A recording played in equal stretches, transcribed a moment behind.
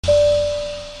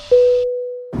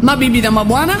Mabibi na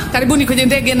mabwana, karibuni kwenye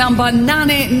ndege namba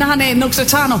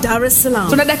 88.5 Dar es Salaam.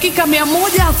 Tuna dakika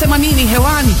 180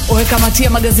 hewani. Uwekamatia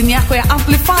magazini yako ya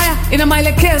Amplifaya, ina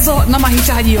maelekezo na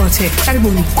mahitaji yote.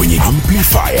 Karibuni kwenye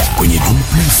Amplifaya, kwenye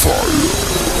Amplifaya.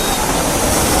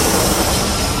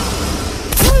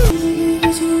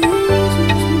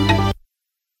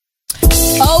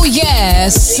 Oh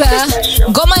yes,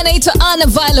 ngoma inaitwa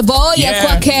Unavailable ya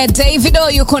kwake Davido,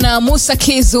 yuko na Musa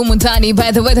Kizu mundani.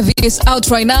 By the way, the video is out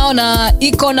right now na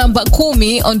iko namba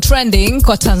 10 on trending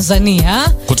kwa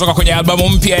Tanzania, kutoka kwenye albamu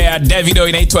mpya ya Davido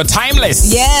inaitwa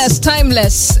Timeless. Yes,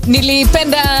 Timeless.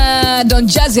 Nilipenda Don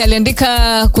Jazzy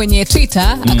aliandika kwenye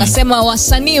Twitter akasema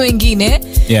wasanii wengine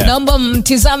naomba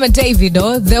mtizame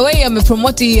Davido the way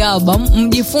amepromote hii album,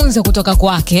 mjifunze kutoka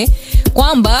kwake,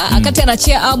 kwamba akati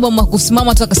anachia album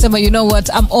akusimama tu akasema you know what,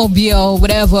 I'm OBO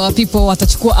whatever, people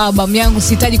watachukua album yangu,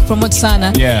 sihitaji kupromote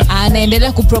sana.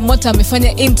 Anaendelea kupromote,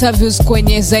 amefanya interviews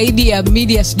kwenye zaidi ya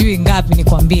media sijui ngapi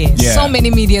nikwambie, so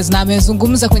many medias, na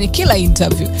amezungumza kwenye kila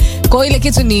interview. Kwa ile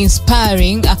kitu ni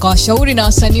inspiring, akawashauri na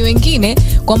wasanii wengine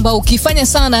kwamba ukifanya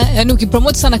sana, yani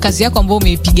ukipromote sana kazi yako ambayo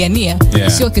umeipigania,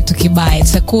 sio kitu kibaya,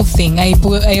 it's a cool thing.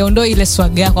 Aiondoi ile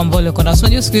swag yako ambayo uko nayo.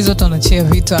 Unajua siku hizo watu wanachea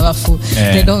vitu alafu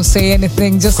they don't say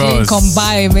anything, just come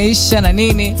by maisha na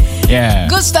nini.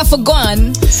 Good stuff for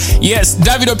Gwan. Yes,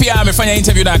 Davido pia amefanya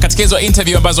interview, na katika hizo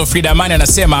interview ambazo Frida Amani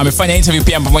anasema amefanya interview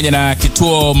pia pamoja na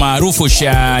kituo maarufu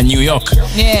cha New York.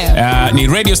 Ni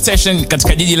radio station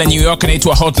katika jiji la New York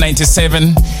inaitwa Hot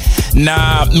 97.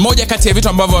 Na moja kati ya vitu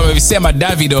ambavyo amevisema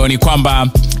Davido ni kwamba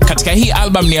katika hii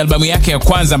album ni albamu yake ya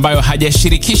kwanza ambayo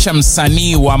hajashirikisha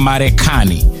msanii wa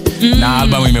Marekani. Na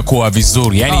albamu imekuwa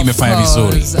vizuri, yani imefanya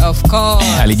vizuri. Of course.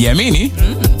 Alijiamini.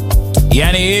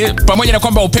 Yani pamoja na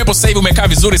kwamba upepo sasa hivi umekaa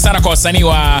vizuri sana kwa wasanii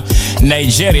wa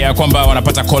Nigeria, kwamba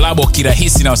wanapata kolabo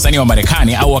kirahisi na wasanii wa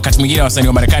Marekani, au wakati mwingine wasanii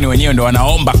wa Marekani wenyewe ndio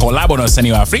wanaomba kolabo na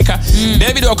wasanii wa Afrika.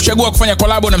 Davido hakuchagua kufanya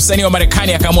kolabo na msanii wa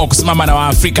Marekani, akaamua kusimama na wa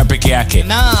Afrika peke yake.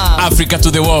 Africa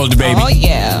to the world, baby. Oh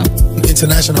yeah.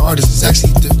 International artists is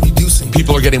actually reducing.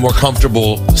 People are getting more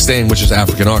comfortable staying with just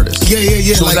African artists.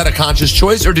 Yeah. So was that a conscious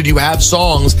choice, or did you have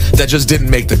songs that just didn't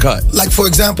make the cut? Like, for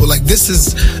example, like this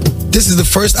is the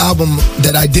first album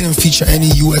that I didn't feature any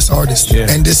US artist,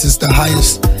 and this is the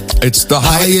highest. It's the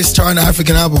highest charting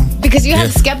African album. Because you have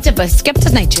Skepta, but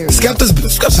Skepta's Nigerian. Skepta's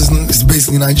is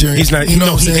basically Nigerian. He's not. You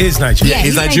know what I'm saying? He is Nigerian. Yeah,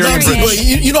 he's Nigerian. But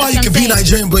you know how you can be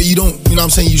Nigerian, but you don't. You know what I'm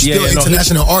saying? You're still an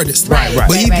international artist. Right.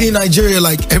 But he be in Nigeria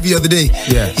like every other day.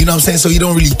 Yeah. You know what I'm saying? So you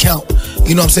don't really count.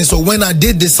 You know what I'm saying? So when I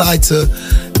did decide to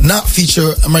not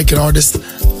feature American artists,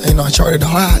 you know, I charted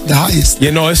the highest.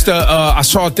 You know, it's the I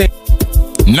saw a thing.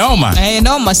 Noma.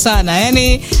 Noma sana.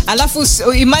 Yani alafu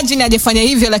imagine hajafanya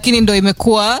hivyo, lakini ndo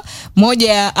imekuwa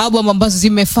moja ya album ambazo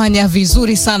zimefanya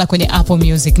vizuri sana kwenye Apple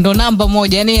Music. Ndo namba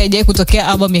 1. Yani haijawahi kutokea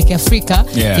album ya Kiafrika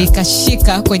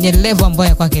ikashika kwenye level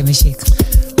ambayo kwake imeshika.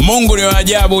 Mungu ni wa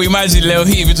ajabu. Imagine leo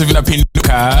hii vitu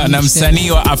vinapinduka na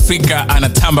msanii wa Afrika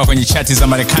anatamba kwenye chati za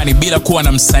Marekani bila kuwa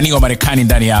na msanii wa Marekani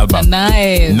ndani ya album.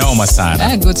 Nice. Noma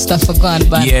sana. Good stuff for God,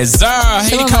 but. Yes,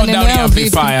 hii countdown ya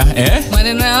Amplifaya.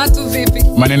 Maneno ya watu vipi?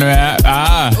 Maneno ya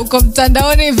uko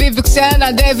mtandaoni vipi kuhusiana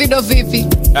na Davido vipi?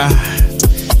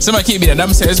 Sema kile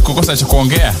binadamu siwezi kukosa cha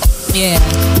kuongea.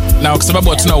 Na kwa sababu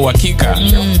hatuna uhakika,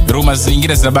 rumors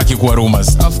nyingine zinabaki kuwa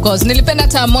rumors. Of course. Nilipenda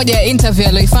hata moja ya interview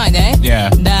aliyoifanya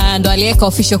na ndo aliweka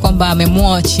official kwamba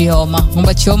amemuoa Chioma.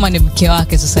 Kwamba Chioma ni mke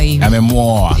wake sasa hivi.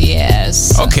 Amemuoa.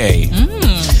 Yes. Okay.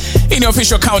 Hii ni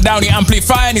official countdown ya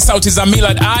Amplify, ni sauti za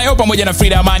Millard Ayo pamoja na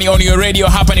Frida Amani on your radio.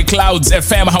 Hapa ni Clouds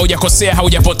FM, haujakosea,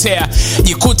 haujapotea.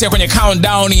 Jikute kwenye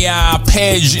countdown ya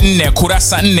page 4,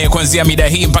 kurasa 4 kuanzia mida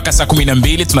hii mpaka saa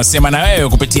 12. Tunasema na wewe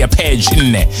kupitia page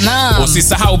 4.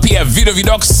 Usisahau pia Video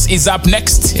Vidox is up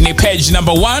next, ni page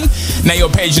number 1. Na hiyo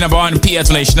page number 1 pia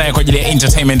tunaishi nayo kwa ajili ya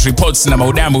entertainment reports na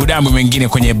maudambu mengine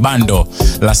kwenye bando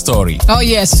la story. Oh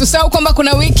yes, tusahau kwamba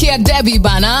kuna wiki ya Derby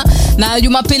bana, na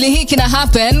Jumapili hii kina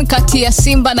happen kati ya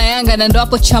Simba na Yanga, na ndo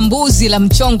hapo chambuzi la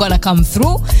mchongo na come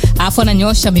through, alafu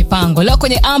ananyosha mipango. Leo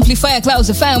kwenye Amplify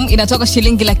Clouds FM inatoka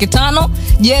shilingi 500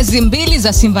 jezi 2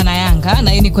 za Simba na Yanga,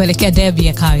 na hii ni kuelekea Derby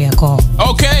ya Kariakoo.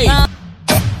 Okay.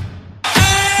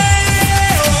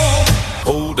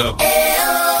 Hold up.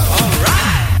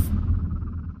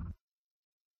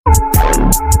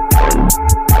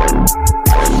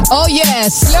 Oh yeah.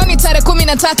 Yes, leo ni tarehe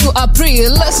 13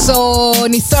 April, so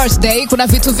ni Thursday. Kuna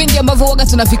vitu vingi ambavyo huwa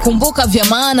tunavikumbuka vya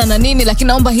maana na nini, lakini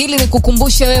naomba hili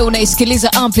nikukumbushe wewe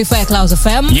unaisikiliza Amplifaya Clouds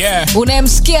FM. Yeah.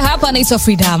 Unayemsikia hapa anaitwa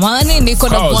Frida Amani, niko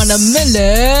na bwana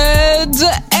Millard.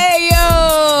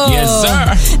 Ayo. Yes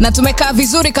sir. Na tumekaa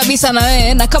vizuri kabisa na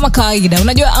wewe, na kama kawaida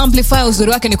unajua Amplify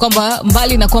uzuri wake ni kwamba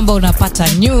mbali na kwamba unapata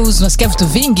news, unasikia vitu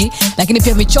vingi, lakini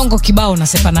pia michongo kibao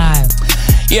unasepa nayo.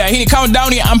 Yeah, hii ni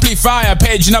countdown ya Amplify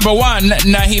page number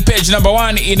 1, na hii page number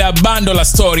 1 ina bando la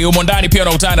story. Humo ndani pia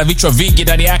unakutana na vichwa vingi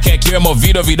ndani yake, ikiwemo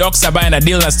Video Vidox ambaye ana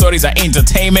deal na stories za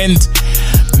entertainment.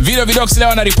 Video Vidox leo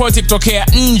ana ripoti kutokea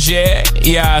nje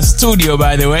ya studio,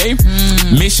 by the way.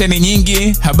 Mission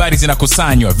nyingi, habari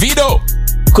zinakusanywa. Video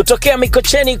kutokea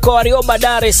Mikocheni kwa Warioba,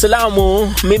 Dar es Salaam.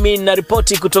 Mimi na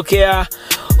ripoti kutokea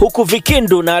huku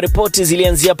Vikindu, na ripoti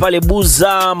zilianzia pale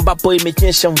Buza ambapo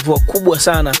imenyesha mvua kubwa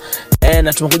sana.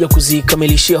 Na tumekuja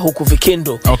kuzikamilishia huku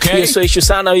Vikindu. Okay. Hiyo sio issue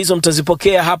sana, hizo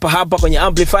mtazipokea hapa kwenye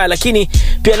Amplify, lakini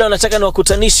pia leo nataka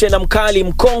niwakutanishe na mkali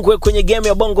mkongwe kwenye game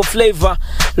ya Bongo Flavor,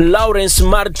 Lawrence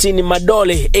Martin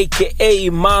Madole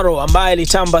aka Maro, ambaye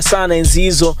alitamba sana enzi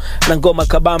hizo na ngoma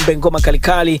kabambe, ngoma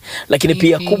kalikali, lakini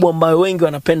pia kubwa ambayo wengi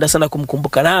wanapenda sana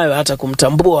kumkumbuka nayo hata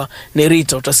kumtambua ni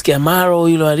Rita. Utasikia Maro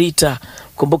yule wa Rita.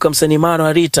 Kumbuka msanii Maro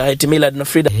wa Rita, eti Millard na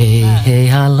Frida. Hey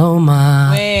hello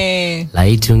ma.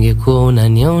 Laiti ungekuwa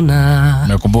unaniona.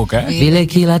 Nakumbuka vile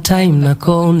kila time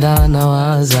nakonda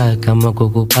nawaza kama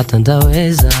kukupata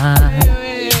ndaweza.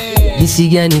 Jinsi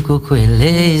gani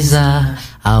kukueleza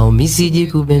au misiji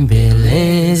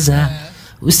kubembeleza.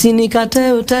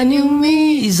 Usinikate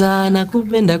utaniumiza, na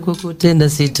kupenda kukutenda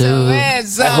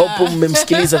sitoweza. I hope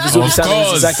mmemsikiliza vizuri sana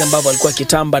hizo zake ambavyo alikuwa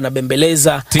kitamba na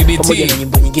bembeleza pamoja na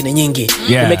nyimbo nyingine nyingi.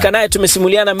 Nimekaa naye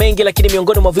tumesimuliana mengi, lakini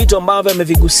miongoni mwa vitu ambavyo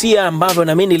amevigusia ambavyo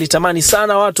na mimi nilitamani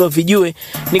sana watu wavijue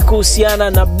ni kuhusiana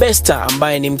na Besta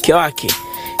ambaye ni mke wake.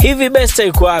 Hivi Besta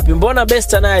yuko wapi? Mbona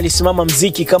Besta naye alisimama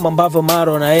mziki kama ambavyo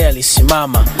Maro na yeye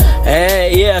alisimama?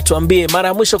 Yeye atuambie. Mara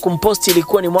ya mwisho kumposti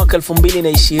ilikuwa ni mwaka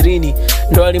 2020,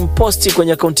 ndo alimposti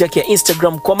kwenye akaunti yake ya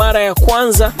Instagram kwa mara ya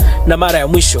kwanza na mara ya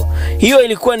mwisho. Hiyo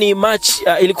ilikuwa ni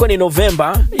ilikuwa ni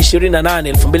November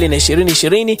 28,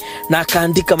 2020, na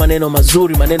akaandika maneno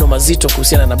mazuri, maneno mazito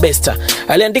kuhusiana na Besta.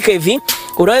 Aliandika hivi: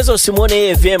 unaweza usimuone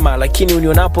yeye vyema, lakini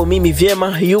unionapo mimi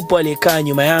vyema, yupo aliyekaa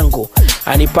nyuma yangu,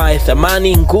 anipae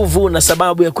thamani, nguvu na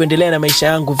sababu ya kuendelea na maisha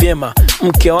yangu vyema,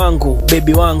 mke wangu,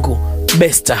 baby wangu,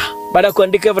 Besta. Baada ya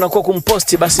kuandika hivyo na kwa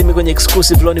kumposti, basi mimi kwenye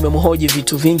exclusive leo nimemhoji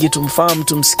vitu vingi, tumfahamu,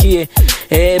 tumsikie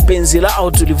penzi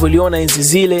lao tulivyoliona enzi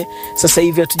zile. Sasa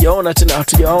hivi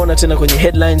hatujawaona tena kwenye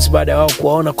headlines baada ya wao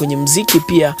kuwaona kwenye muziki.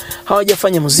 Pia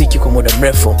hawajafanya muziki kwa muda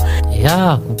mrefu.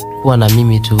 Kuwa na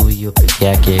mimi tu hiyo peke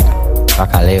yake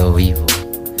mpaka leo hivyo.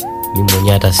 Mimi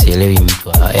mwenyewe hata sielewi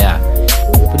mtu.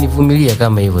 Kunivumilia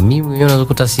kama hivyo. Mimi mwenyewe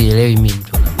unakuta sielewi mimi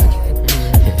mtu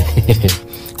anabaki.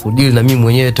 Kudili na mimi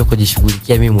mwenyewe tu,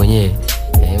 kujishughulikia mimi mwenyewe.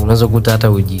 Unaweza kukuta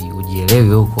hata ujielewi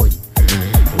huko.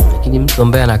 Lakini mtu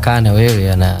ambaye anakaa na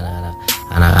wewe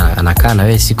anakaa na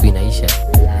wewe siku inaisha.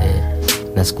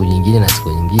 Na siku nyingine na siku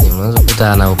nyingine unaweza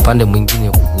kukuta ana upande mwingine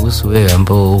kuhusu wewe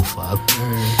ambao ufahamu.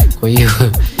 Kwa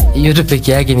hiyo tu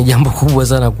peke yake ni jambo kubwa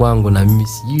sana kwangu, na mimi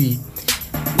sijui,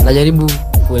 najaribu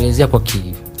kuelezea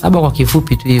kwa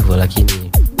kifupi tu hivyo,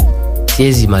 lakini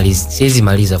siwezi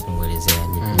maliza kumwelezea.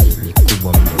 Ni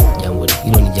kubwa mno jambo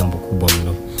hilo, ni jambo kubwa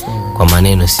mno kwa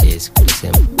maneno siwezi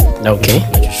kusema. Okay,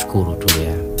 nakushukuru tu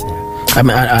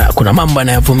kuna mambo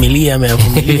anayavumilia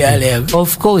yale.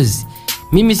 Of course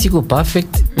mimi siko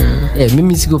perfect.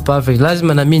 Mimi siko perfect,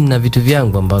 lazima na mimi na vitu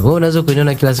vyangu ambavyo wewe unaweza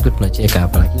kuniona kila siku tunacheka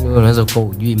hapa, lakini wewe unaweza kuwa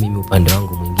hujui mimi upande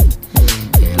wangu mwingine.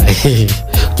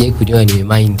 Je, kujua ni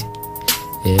mind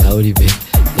au libe.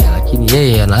 Lakini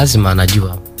yeye lazima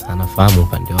anajua, anafahamu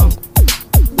upande wangu.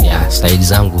 Side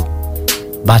zangu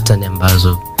button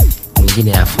ambazo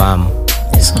mwingine yafahamu.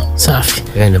 Safi.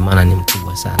 Ndio maana ni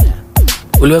mkubwa sana.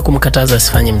 Uliwahi kumkataza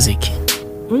asifanye muziki?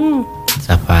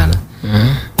 Hapana.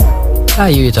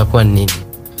 Hiyo itakuwa nini?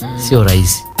 Sio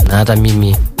rahisi. Na hata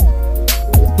mimi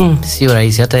sio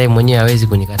rahisi, hata yeye mwenyewe hawezi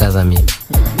kunikataza mimi.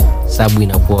 Sababu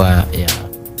inakuwa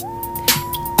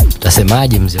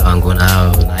utasemaje mzee wangu,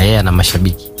 na yeye ana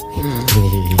mashabiki.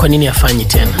 Kwa nini afanye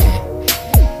tena?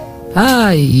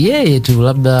 Yeye tu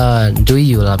labda ndio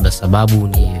hiyo, labda sababu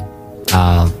ni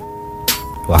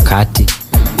wakati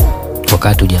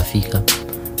hujafika.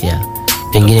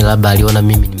 Pengine labda aliona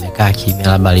mimi nimekaa kimya,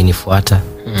 labda alinifuata.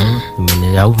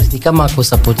 Au ni kama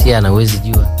kusapotia, na huwezi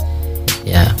jua.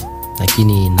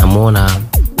 Lakini namuona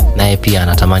naye pia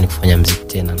anatamani kufanya muziki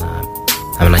tena na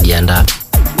anajiandaa.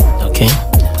 Okay.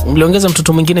 Mliongeza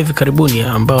mtoto mwingine hivi karibuni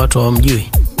ambao watu hawamjui?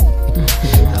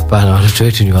 Hapana, watoto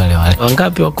wetu ni wale wale.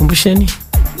 Wangapi wakumbusheni?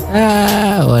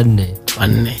 4.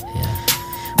 Yeah.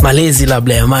 Malezi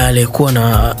labda ya mama alikuwa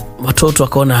na watoto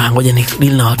akaona ngoja ni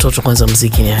deal na watoto kwanza,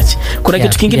 muziki niache. Kuna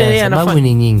kitu kingine yeye anafanya.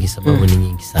 Sababu ni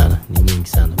nyingi sana.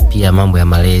 Pia mambo ya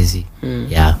malezi.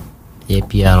 Yeye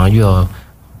pia unajua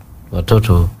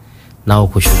watoto nao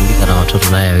kushughulika na watoto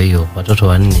nayo hiyo. Watoto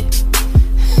 4.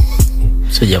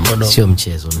 Sio jambo dogo. Sio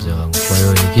mchezo mzee wangu. Kwa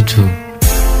hiyo ni kitu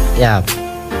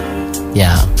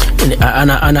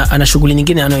ana shughuli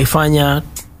nyingine anayoifanya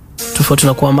tofauti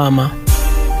na kuwa mama.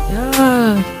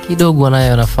 Kidogo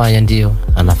anayo anafanya, ndio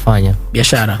anafanya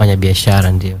biashara. Fanya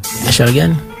biashara, ndio. Biashara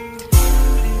gani?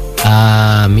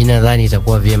 Mimi nadhani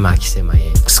itakuwa vyema akisema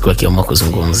yeye. Siku akiamua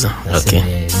kuzungumza. Okay.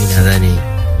 Mimi nadhani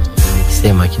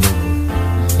nikisema kidogo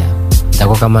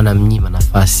itakuwa kama namnyima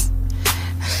nafasi.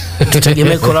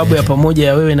 Tutegemea collab ya pamoja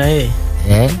ya wewe na yeye.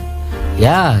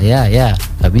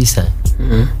 Kabisa.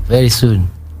 Very soon.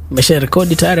 Umesha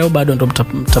rekodi tayari au bado ndo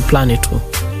mtaplan tu?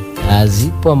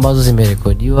 Zipo ambazo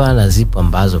zimerekodiwa na zipo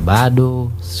ambazo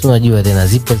bado. Si unajua tena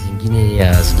zipo zingine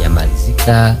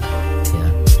hazijamalizika.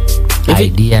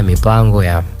 Idea, mipango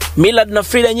ya Millard na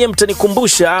Frida, nyewe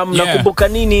mtanikumbusha mnakumbuka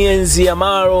nini enzi ya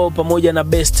Maro pamoja na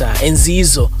Besta? Enzi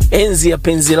hizo, enzi ya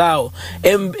penzi lao,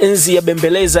 enzi ya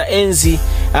bembeleza, enzi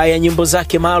ya nyimbo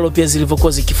zake Maro pia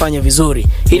zilivyokuwa zikifanya vizuri.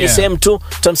 Hii ni sehemu tu,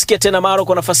 tutamsikia tena Maro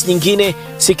kwa nafasi nyingine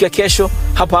siku ya kesho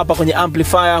hapa kwenye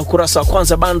Amplifaya, ukurasa wa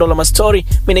kwanza, bando la mastori.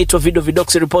 Mimi naitwa Video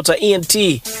Vidox reporter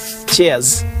ENT.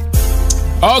 Cheers.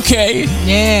 Okay.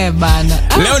 Bana.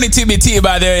 Leo ni TBT,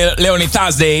 baada leo ni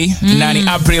Thursday, na ni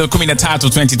April 13,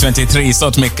 2023.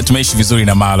 So tumeishi vizuri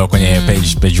na Malo kwenye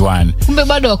page 1. Kumbe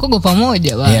bado wako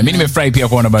pamoja bana. Mimi nimefurahi pia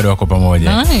kuona bado wako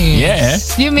pamoja.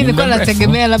 Nice. Mimi nilikuwa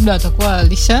nategemea labda watakuwa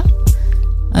alisha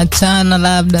achana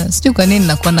labda. Sijui kwa nini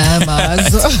nakuwa na haya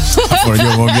mawazo.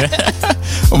 Unajua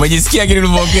umejisikia kile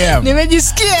ulipoongea?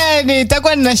 Nimejisikia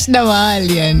nitakuwa nina shida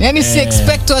mahali yani. Yaani si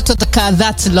expect watu watakaa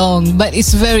that long, but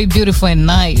it's very beautiful and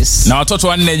nice. Na watoto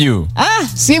 4 juu.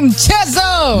 Si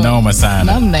mchezo. Noma sana.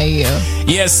 Namna hiyo.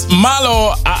 Yes,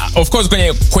 Malo of course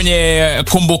kwenye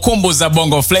kumbukumbu za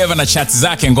Bongo Flava na chat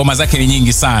zake, ngoma zake ni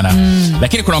nyingi sana.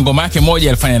 Lakini kuna ngoma yake moja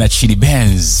alifanya na Chidi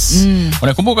Benz.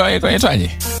 Unakumbuka wewe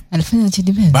inaitwaje? Alifanya na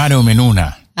Chidi Benz. Bado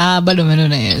umenuna. Bado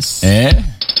umenuna, yes.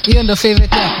 Hiyo ndo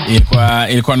favorite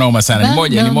yako. Ilikuwa noma sana.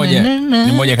 Ni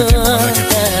moja kati ya ngoma zake.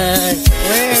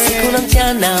 Usiku na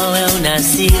mchana wewe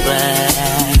unasiba.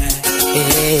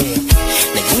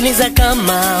 Nakuuliza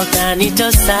kama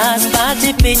utanitosa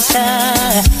sipati picha.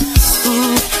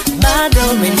 Bado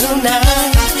umenuna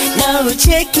na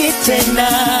ucheki tena.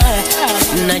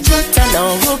 Najuta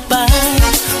naogopa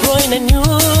roho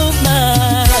inaniuma.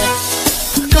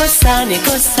 Kosa ni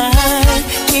kosa,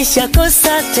 kisha kosa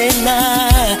tena.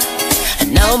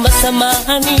 Naomba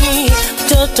samahani,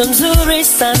 mtoto mzuri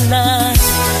sana.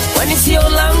 Kwani sio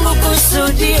langu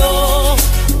kusudio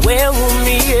wewe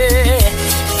umie.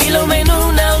 Ila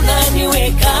umenuna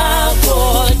unaniweka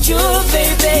juu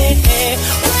baby.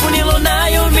 Ufunilo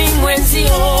nayo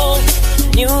mingwenzio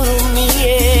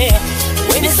nihurumie.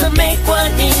 Wewe nisamee kwa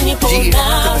nini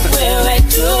pona wewe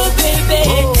tu baby.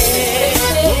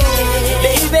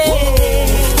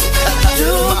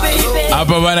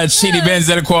 Hapa bana Chidi Benz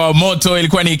alikuwa moto,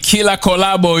 ilikuwa ni kila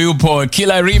collabo yupo,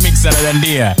 kila remix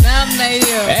anadandia. Namna hiyo.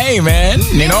 Hey man,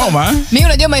 ni noma. Mimi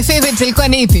unajua my favorite ilikuwa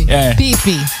ni ipi?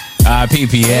 Pipi.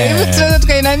 Pipi, Tunaweza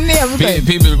tukainania mko.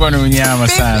 Pipi ilikuwa ni unyama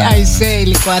sana. I say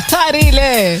ilikuwa hatari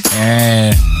ile.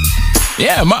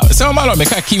 Sema Malo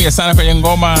amekaa kimya sana kwenye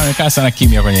ngoma, amekaa sana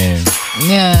kimya kwenye.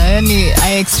 Yani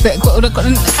I expect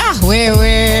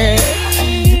wewe.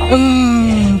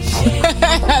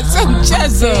 Sio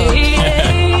mchezo.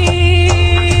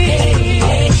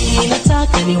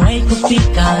 Nataka niwahi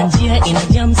kufika, njia ina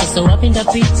jam sasa wapi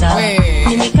ndapita.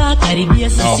 Nimekaa karibia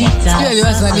saa 6. Sio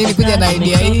aliwaza nini kuja na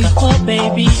idea hii. Oh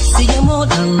baby,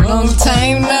 sijamuona long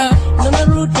time now.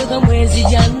 Narudi kwa mwezi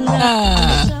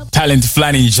jana. Talent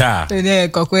fulani njaa.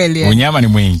 Kwa kweli. Unyama ni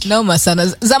mwingi. Noma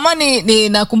sana. Zamani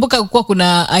ninakumbuka kuwa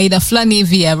kuna aina fulani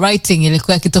hivi ya writing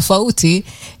ilikuwa kitofauti.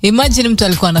 Imagine mtu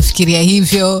alikuwa anafikiria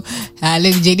hivyo,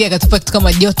 Lady JD akatupa kitu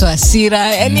kama joto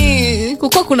hasira. Yaani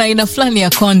kulikuwa kuna aina fulani ya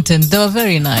content. They were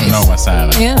very nice. Noma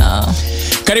sana.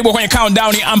 Karibu kwenye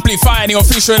countdown ni Amplify, ni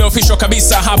official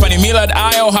kabisa. Hapa ni Millard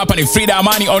Ayo, hapa ni Frida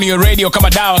Amani on your radio kama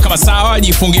dawa kama sawa.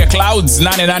 Jifungia Clouds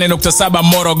 88.7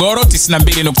 Morogoro,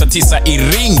 92.9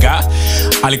 Iringa.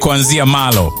 Alikuanzia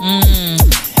Malo.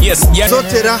 Yes,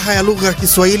 zote raha ya lugha ya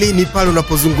Kiswahili ni pale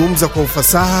unapozungumza kwa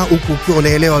ufasaha huku ukiwa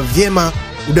unaelewa vyema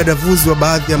udadavuzi wa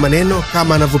baadhi ya maneno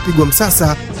kama anavyopigwa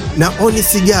msasa na Oni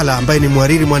Sigala ambaye ni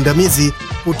mhariri mwandamizi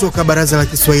kutoka Baraza la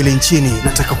Kiswahili nchini.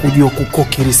 Nataka kujua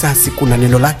kukoki risasi kuna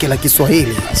neno lake la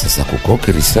Kiswahili. Sasa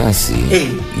kukoki risasi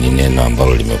ni neno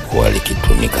ambalo limekuwa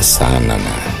likitumika sana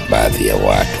na baadhi ya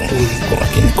watu.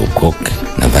 Lakini kukoki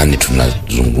nadhani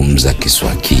tunazungumza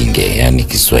Kiswahili, yani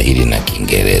Kiswahili na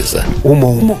Kiingereza.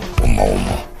 Umo.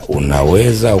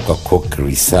 Unaweza ukakoki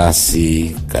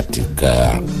risasi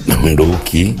katika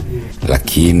bunduki,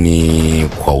 lakini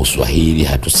kwa Uswahili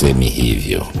hatusemi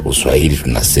hivyo. Uswahili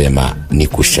tunasema ni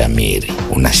kushamiri.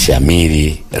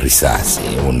 Unashamiri risasi,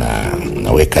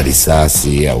 unaweka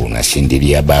risasi au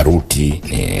unashindilia baruti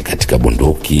katika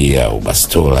bunduki au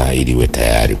bastola ili iwe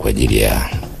tayari kwa ajili ya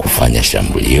kufanya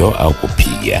shambulio au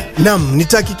kupiga. Naam,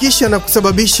 nitahakikisha na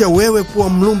kusababisha wewe kuwa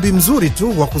mlumbi mzuri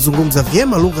tu wa kuzungumza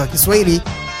vyema lugha ya Kiswahili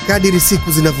kadiri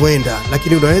siku zinavyoenda,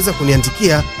 lakini unaweza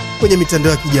kuniandikia kwenye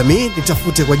mitandao ya kijamii,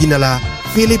 nitafute kwa jina la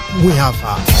Philip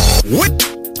Mwihafa.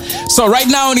 So right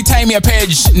now ni time ya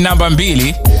page namba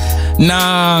 2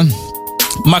 na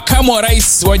makamu wa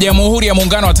rais wa Jamhuri ya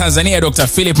Muungano wa Tanzania Dr.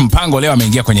 Philip Mpango leo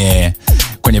ameingia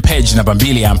kwenye page namba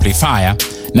 2 ya Amplifaya,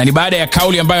 na ni baada ya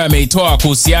kauli ambayo ameitoa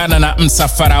kuhusiana na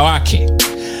msafara wake.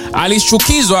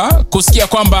 Alishukizwa kusikia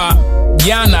kwamba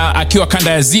jana akiwa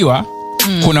kanda ya Ziwa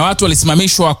kuna watu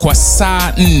walisimamishwa kwa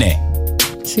saa 4.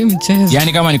 Si mchezo.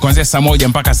 Yani kama ni kuanzia saa 1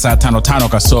 mpaka saa 5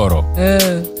 kasoro.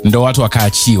 Ndo watu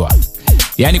wakaachiwa.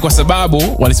 Yani kwa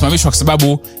sababu walisimamishwa kwa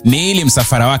sababu ni ili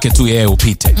msafara wake tu yeye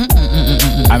upite.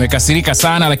 Amekasirika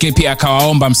sana, lakini pia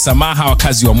akawaomba msamaha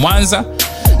wakazi wa Mwanza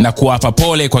na kuwapa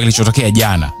pole kwa kilichotokea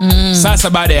jana. Sasa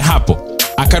baada ya hapo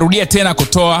akarudia tena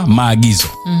kutoa maagizo.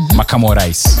 Makamu wa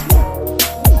rais: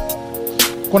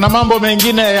 kuna mambo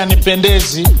mengine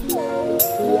yanipendezi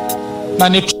na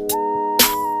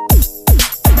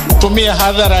nitumie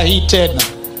hadhara hii tena.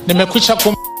 Nimekwisha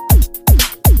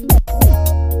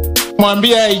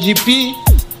kumwambia IGP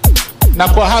na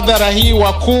kwa hadhara hii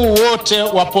wakuu wote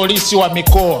wa polisi wa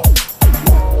mikoa,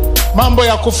 mambo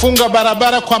ya kufunga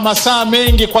barabara kwa masaa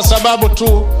mengi kwa sababu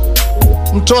tu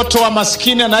mtoto wa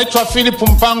maskini anaitwa Philip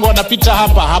Mpango anapita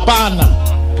hapa, hapana.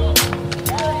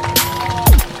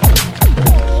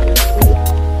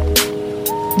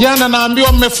 Jana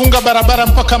naambiwa mmefunga barabara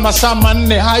mpaka masaa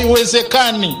 4.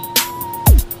 Haiwezekani.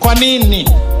 Kwa nini?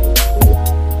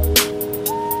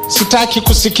 Sitaki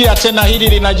kusikia tena hili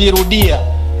linajirudia.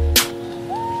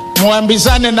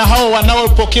 Muambizane na hao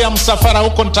wanaopokea msafara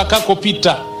huko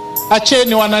nitakakopita.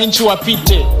 Acheni wananchi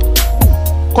wapite.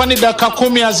 Kwani dakika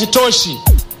 10 hazitoshi?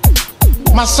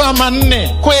 Masaa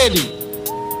 4 kweli?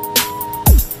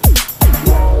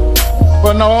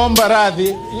 Wanaomba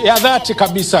radhi ya dhati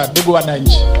kabisa ndugu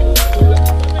wananchi.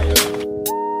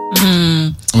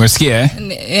 Umesikia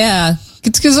Yeah,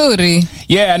 kitu kizuri.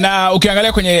 Yeah, na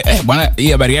ukiangalia kwenye bwana,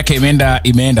 hii habari yake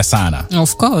imeenda sana.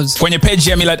 Of course. Kwenye page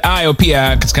ya Millard Ayo pia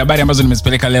katika habari ambazo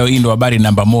nimezipeleka leo, hii ndo habari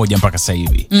namba 1 mpaka sasa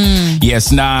hivi.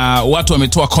 Yes, na watu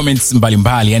wametoa comments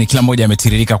mbalimbali, yani kila mmoja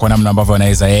ametiririka kwa namna ambavyo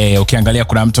anaweza yeye. Ukiangalia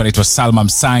kuna mtu anaitwa Salma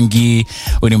Msangi,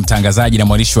 huyu ni mtangazaji na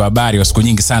mwandishi wa habari wa siku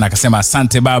nyingi sana, akasema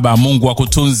asante baba, Mungu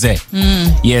akutunze.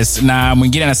 Yes, na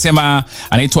mwingine anasema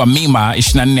anaitwa Mima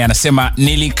 24, anasema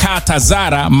nilikaa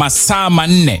Tazara masaa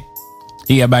 4.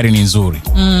 Hii habari ni nzuri.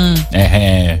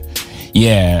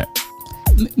 Yeah.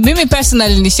 Mimi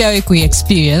personally nishawahi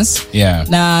kuexperience. Yeah.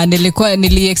 Na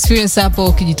nili experience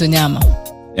hapo Kijitonyama.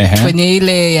 Kwenye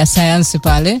ile ya sayansi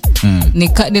pale.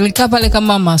 Nilikaa pale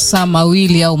kama masaa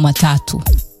 2 au 3.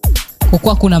 Kwa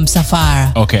kuwa kuna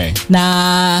msafara. Okay.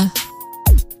 Na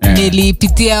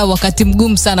nilipitia wakati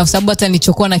mgumu sana kwa sababu hata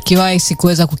nilichokuwa na kiwai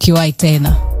sikuweza kukiwai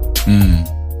tena.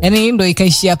 Yani ndo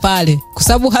ikaishia pale. Kwa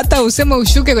sababu hata usema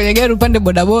ushuke kwenye gari upande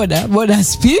bodaboda, boda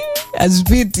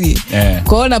azipiti.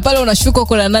 Kwaona pale unashuka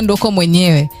kuna nando uko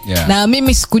mwenyewe. Na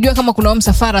mimi sikujua kama kuna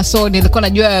msafara, so nilikuwa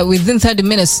najua within 30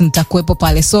 minutes nitakuepo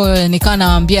pale. So nikawa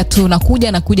nawaambia tu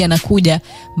nakuja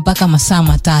mpaka masaa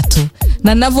 3.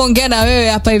 Na ninavyoongea na wewe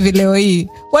hapa hivi leo hii,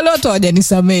 wale watu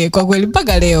hawajanisamehe kwa kweli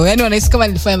mpaka leo. Yani wanahisi kama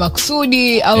nilifanya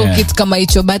makusudi au kitu kama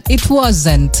hicho, but it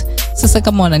wasn't. Sasa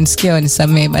kama wananisikia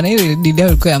wanisamehe bana, hiyo ndio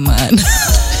ilikuwa ya maana.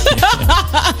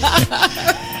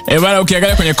 Bana,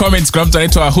 ukiangalia kwenye comments kuna mtu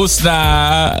anaitwa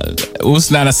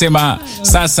Husna anasema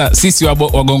sasa sisi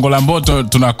wagongo la Mboto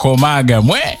tunakomaga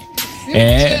mwe.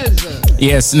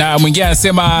 Yes, na mwingine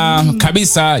anasema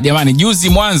kabisa jamani, juzi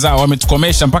Mwanza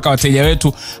wametukomesha mpaka wateja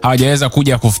wetu hawajaweza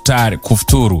kuja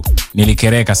kufuturu.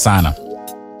 Nilikereka sana.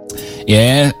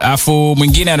 Afu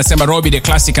mwingine anasema Robbie the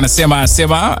Classic anasema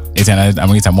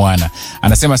amuita mwana.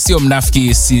 Anasema sio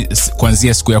mnafiki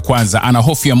kuanzia siku ya kwanza, ana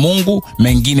hofu ya Mungu,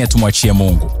 mengine tumwachie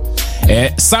Mungu.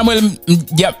 Samuel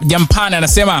Jampana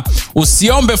anasema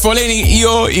usiombe foleni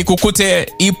hiyo ikukute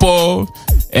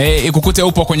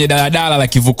upo kwenye daladala la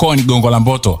kivukoni Gongo la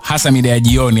Mboto hasa mida ya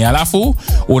jioni, alafu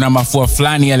una mafua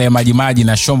fulani yale maji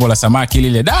na shombo la samaki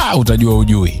lile utajua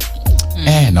ujui.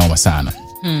 Naoma sana.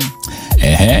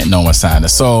 Naoma sana.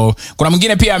 So kuna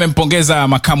mwingine pia amempongeza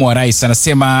makamu wa rais,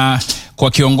 anasema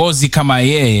kwa kiongozi kama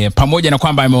yeye, pamoja na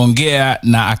kwamba ameongea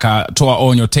na akatoa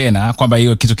onyo tena kwamba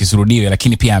hiyo kitu kisirudiwe,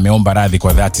 lakini pia ameomba radhi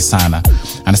kwa dhati sana.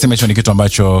 Anasema hicho ni kitu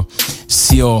ambacho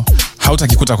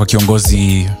hautakikuta kwa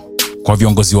kiongozi, kwa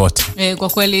viongozi wote. Kwa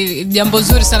kweli jambo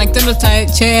zuri sana kitendo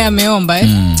cha yeye ameomba.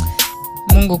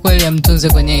 Mungu kweli amtunze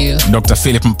kwenye hiyo. Dr.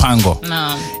 Philip Mpango.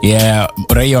 Naam.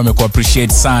 Raia wamekuwa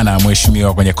appreciate sana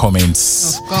mheshimiwa kwenye comments.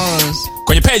 Of course.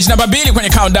 Kwenye page namba 2 kwenye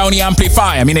countdown ya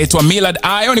Amplify. Mimi naitwa Millard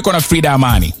Ayo, niko na Frida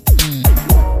Amani.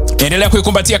 Endelea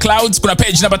kuikumbatia Clouds. Kuna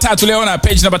page namba 3 leo, na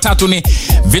page namba 3 ni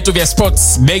vitu vya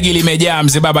sports. Begi limejaa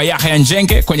mzee baba Yahya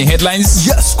Njenge kwenye headlines.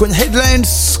 Yes, kwenye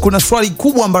headlines kuna swali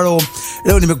kubwa ambalo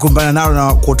leo nimekumbana nalo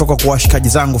na kutoka kwa washikaji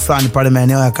zangu fulani pale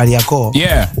maeneo ya Kariakoo.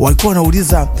 Walikuwa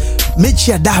wanauliza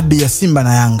mechi ya dabi ya Simba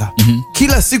na Yanga.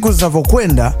 Kila siku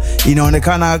zinavyokwenda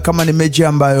inaonekana kama ni mechi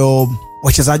ambayo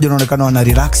wachezaji wanaonekana wana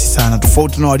relax sana,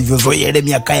 tofauti na walivyozoea ile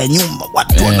miaka ya nyuma.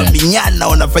 Watu wanaminyana,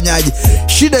 wanafanyaje?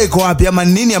 Shida iko wapi ama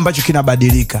nini ambacho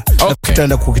kinabadilika?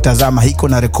 Tutaenda kukitazama hiko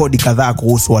na rekodi kadhaa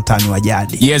kuhusu watani wa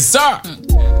jadi. Yes sir.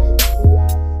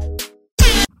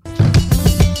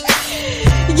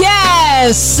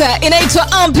 Yes,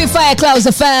 inaitwa Amplify Clouds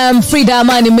FM. Frida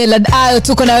Amani, Millard Ayo,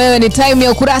 tuko na wewe. Ni time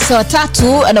ya ukurasa wa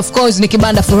 3 and of course ni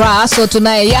kibanda furaha. So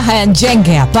tunaye Yahya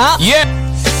Njenge hapa.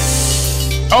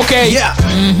 Okay.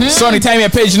 So ni time ya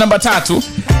page namba 3.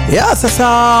 Sasa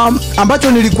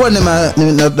ambacho nilikuwa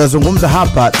nazungumza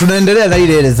hapa, tunaendelea na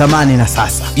ile zamani na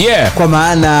sasa. Kwa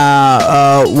maana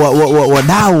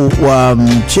wadau wa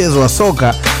mchezo wa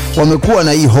soka wamekuwa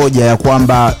na hii hoja ya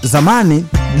kwamba zamani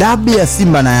dabi ya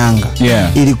Simba na Yanga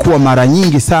ilikuwa mara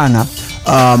nyingi sana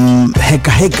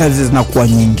heka zinakuwa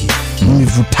nyingi,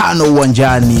 mivutano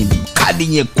uwanjani, kadi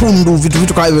nyekundu,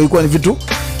 vitu kama hivyo vilikuwa ni vitu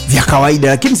vya kawaida.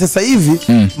 Lakini sasa hivi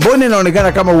mbona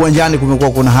inaonekana kama uwanjani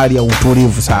kumekuwa kuna hali ya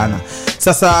utulivu sana.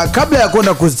 Sasa kabla ya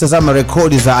kwenda kuzitazama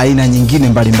rekodi za aina nyingine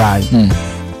mbalimbali,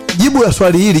 jibu la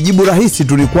swali hili, jibu rahisi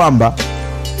tu ni kwamba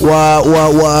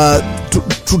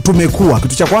tumekuwa,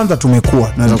 kitu cha kwanza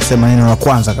tumekuwa, naweza kusema neno la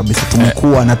kwanza kabisa,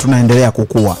 tumekuwa na tunaendelea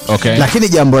kukua. Lakini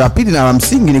jambo la pili na la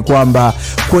msingi ni kwamba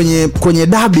kwenye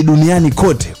dabi duniani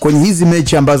kote, kwenye hizi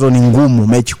mechi ambazo ni ngumu,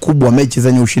 mechi kubwa, mechi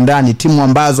zenye ushindani, timu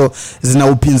ambazo zina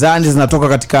upinzani, zinatoka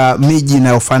katika miji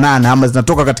inayofanana ama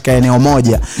zinatoka katika eneo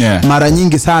moja, mara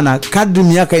nyingi sana kadri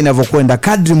miaka inavyokwenda,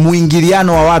 kadri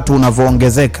muingiliano wa watu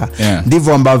unavyoongezeka,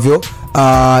 ndivyo ambavyo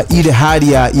ile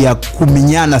hali ya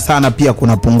kuminyana sana pia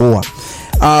kunapungua.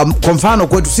 Kwa mfano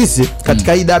kwetu sisi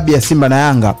katika hii dabi ya Simba na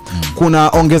Yanga kuna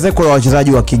ongezeko la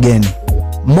wachezaji wa kigeni.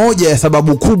 Moja ya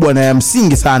sababu kubwa na ya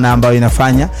msingi sana ambayo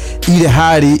inafanya ile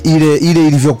hali ile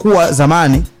ilivyokuwa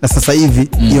zamani na sasa hivi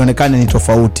ionekane ni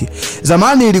tofauti.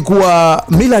 Zamani ilikuwa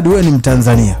Millard, wewe ni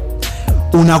Mtanzania,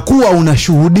 unakuwa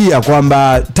unashuhudia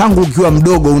kwamba tangu ukiwa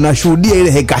mdogo unashuhudia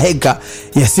ile heka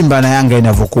ya Simba na Yanga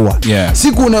inavyokuwa.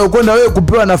 Siku unayokwenda wewe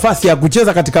kupewa nafasi ya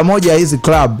kucheza katika moja ya hizi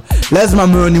club, lazima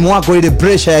moyoni mwako ile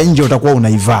pressure ya nje utakuwa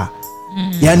unaivaa.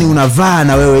 Yani unavaa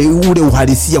na wewe ule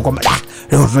uhalisia kwamba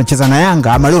leo tunacheza na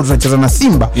Yanga ama leo tunacheza na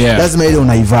Simba, lazima ile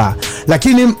unaivaa.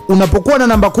 Lakini unapokuwa na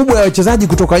namba kubwa ya wachezaji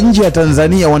kutoka nje ya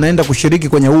Tanzania wanaenda kushiriki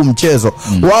kwenye huu mchezo,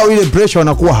 wao ile pressure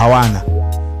wanakuwa hawana.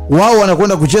 Wao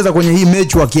wanakwenda kucheza kwenye hii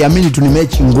mechi wakiamini tu ni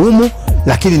mechi ngumu,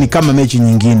 lakini ni kama mechi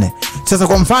nyingine. Sasa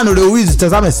kwa mfano leo hizi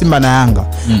tazame Simba na Yanga,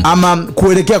 ama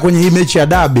kuelekea kwenye hii mechi ya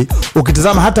dabi,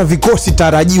 ukitazama hata vikosi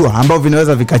tarajiwa ambao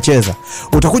vinaweza vikacheza,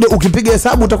 utakuja ukipiga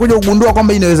hesabu utakuja kugundua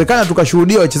kwamba inawezekana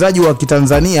tukashuhudia wachezaji wa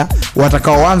Kitanzania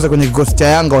watakaoanza kwenye kikosi cha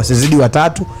Yanga wasizidi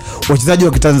 3, wachezaji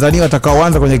wa Kitanzania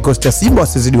watakaoanza kwenye kikosi cha Simba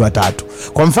wasizidi 3.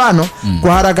 Kwa mfano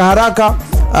kwa haraka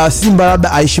Simba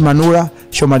labda Aishi Manula,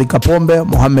 Shomari Kapombe,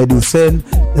 Mohamed Hussein,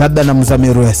 labda na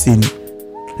Mzamiru Yasini.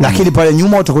 Lakini pale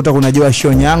nyuma utakuta kuna Joa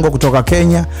Shionyango kutoka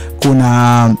Kenya,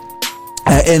 kuna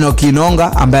Enoch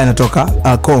Inonga ambaye anatoka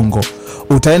Kongo.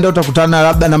 Utaenda utakutana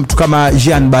labda na mtu kama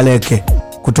Jean Baleke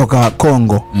kutoka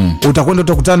Kongo. Utakwenda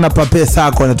utakutana na Pape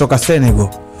Sako anatoka Senegal.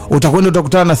 Utakwenda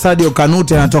utakutana na Sadio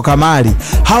Kanute anatoka Mali.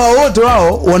 Hawa wote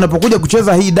wao wanapokuja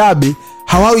kucheza hii dabi,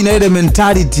 hawawi na ile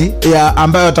mentality ya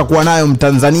ambayo atakuwa nayo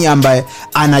Mtanzania ambaye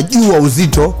anajua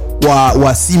uzito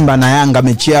wa Simba na Yanga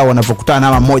mechi yao wanapokutana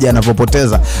ama mmoja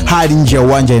anapopoteza, hali nje ya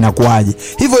uwanja inakuaje.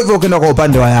 Hivyo ukienda kwa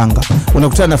upande wa Yanga,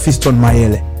 unakutana na Fiston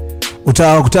Mayele,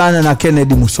 utakutana na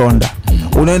Kennedy Musonda,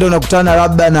 unaenda unakutana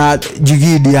labda na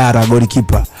Jigi Diarra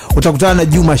golikipa, utakutana na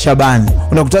Juma Shabani,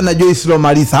 unakutana na Joyce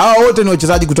Lomalisa. Hao wote ni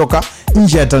wachezaji kutoka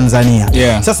nje ya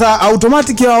Tanzania. Sasa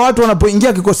automatic ya watu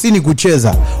wanapoingia kikosini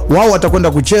kucheza, wao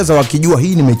watakwenda kucheza wakijua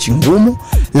hii ni mechi ngumu,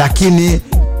 lakini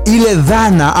ile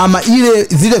dhana ama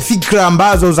zile fikra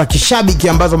ambazo za kishabiki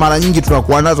ambazo mara nyingi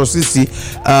tunakuwa nazo sisi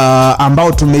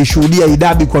ambao tumeishuhudia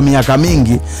idabi kwa miaka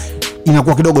mingi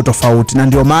inakuwa kidogo tofauti, na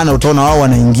ndio maana utaona wao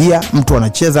wanaingia, mtu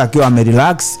anacheza akiwa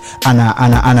amerelax,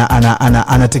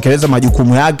 anatekeleza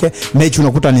majukumu yake, mechi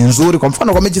unakuta ni nzuri. Kwa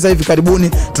mfano kwa mechi za hivi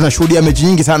karibuni tunashuhudia mechi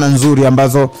nyingi sana nzuri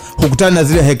ambazo hukutana na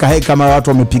zile heka mara watu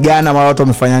wamepigana, mara watu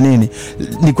wamefanya nini.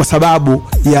 Ni kwa sababu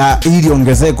ya hili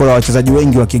ongezeko la wachezaji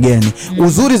wengi wa kigeni.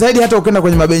 Uzuri zaidi hata ukienda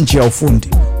kwenye mabenchi ya ufundi,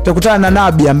 utakutana na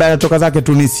Nabi ambaye anatoka zake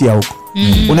Tunisia huko.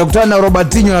 Unakutana na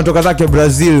Robertinho anatoka zake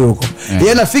Brazil huko.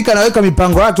 Yeye anafika anaweka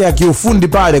mipango yake ya kiufundi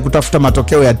pale kutafuta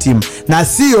matokeo ya timu, na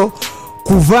sio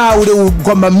kuvaa ule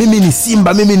kwamba mimi ni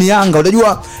Simba, mimi ni Yanga.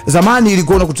 Unajua zamani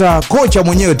ilikuwa unakuta kocha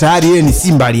mwenyewe tayari yeye ni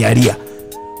Simba alialia,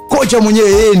 kocha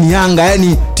mwenyewe yeye ni Yanga,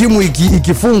 yani timu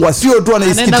ikifungwa sio tu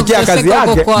anaisikitia kazi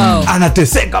yake,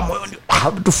 anateseka moyoni,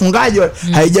 tufungaje,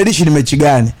 haijalishi ni mechi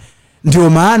gani. Ndio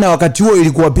maana wakati huo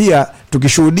ilikuwa pia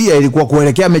tukishuhudia, ilikuwa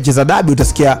kuelekea mechi za dabi,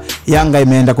 utasikia Yanga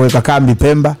imeenda kuweka kambi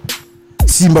Pemba,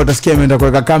 Simba utasikia imeenda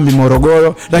kuweka kambi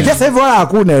Morogoro. Lakini sasa hivi wala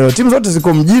hakuna hilo, timu zote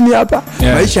ziko mjini hapa,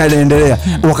 maisha yanaendelea.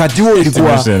 Wakati huo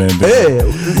ilikuwa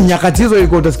nyakati hizo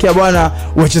ilikuwa utasikia bwana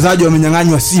wachezaji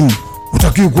wamenyang'anywa simu,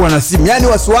 utakiwa kuwa na simu. Yani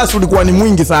wasiwasi ulikuwa ni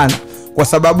mwingi sana kwa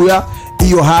sababu ya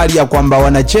hiyo hali ya kwamba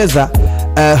wanacheza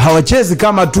hawachezi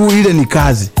kama tu ile ni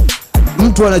kazi.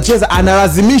 Mtu anacheza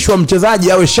analazimishwa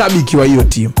mchezaji awe shabiki wa hiyo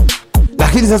timu.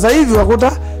 Lakini sasa hivi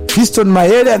wakuta Fiston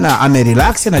Mayele na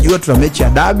amerelax, anajua tuna mechi ya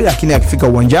dabi, lakini akifika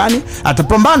uwanjani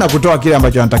atapambana kutoa kile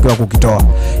ambacho anatakiwa kukitoa.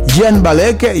 Jean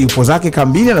Baleke yupo zake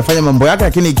kambini anafanya mambo yake,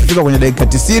 lakini ikifika kwenye dakika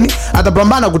 90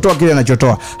 atapambana kutoa kile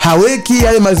anachotoa. Haweki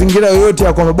yale mazingira yoyote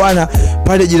ya kwamba bwana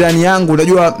pale jirani yangu.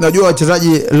 Unajua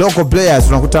wachezaji local players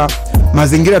unakuta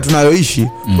mazingira tunayoishi,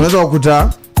 unaweza kukuta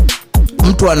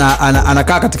mtu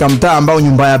anakaa katika mtaa ambao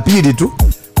nyumba ya pili tu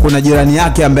kuna jirani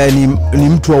yake ambaye ni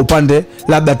mtu wa upande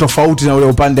labda tofauti na ule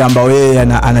upande ambao yeye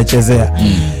anachezea.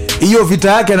 Hiyo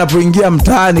vita yake anapoingia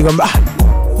mtaani kwamba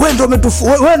wewe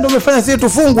ndio umefanya sisi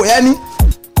tufungwe, yani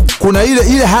kuna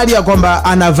ile hali ya kwamba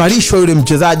anavalishwa yule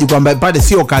mchezaji kwamba pale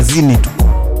sio kazini tu,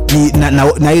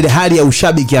 na ile hali ya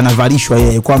ushabiki anavalishwa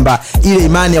yeye kwamba ile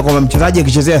imani ya kwamba mchezaji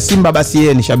akichezea Simba basi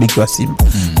yeye ni shabiki wa Simba,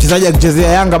 mchezaji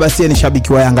akichezea Yanga basi yeye ni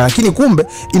shabiki wa Yanga. Lakini kumbe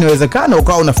inawezekana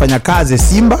ukawa unafanya kazi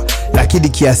Simba lakini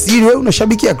kiasili wewe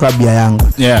unashabikia klabu ya Yanga.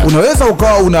 Unaweza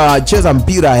ukawa unacheza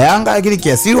mpira Yanga lakini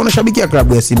kiasili unashabikia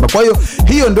klabu ya Simba. Kwa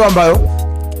hiyo ndio ambayo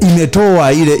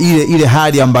imetoa ile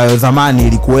hali ambayo zamani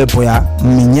ilikuwepo ya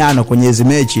minyano kwenye hizo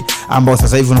mechi ambao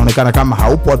sasa hivi unaonekana kama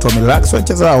haupo, watu wamerelax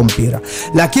wanacheza wao mpira.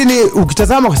 Lakini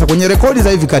ukitazama sasa kwenye rekodi za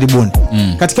hivi karibuni,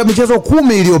 katika michezo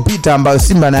 10 iliyopita ambayo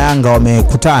Simba na Yanga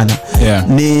wamekutana,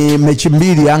 ni mechi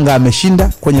 2 Yanga ameshinda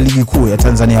kwenye ligi kuu ya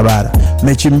Tanzania bara,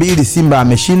 mechi 2 Simba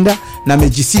ameshinda, na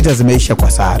mechi 6 zimeisha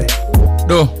kwa sare.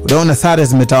 Unaona sare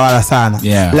zimetawala sana.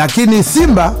 Lakini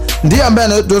Simba ndiye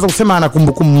ambaye tunaweza kusema ana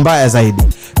kumbukumbu mbaya zaidi.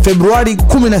 Februari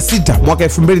 16 mwaka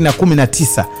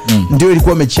 2019 ndio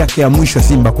ilikuwa mechi yake ya mwisho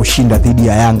Simba kushinda dhidi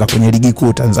ya Yanga kwenye ligi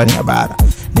kuu Tanzania bara.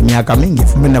 Ni miaka mingi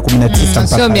 2019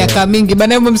 sio miaka mingi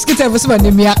bana, msikiti alivyosema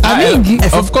ni miaka mingi.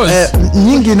 Of course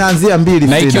nyingi inaanzia 2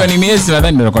 na ikiwa ni miezi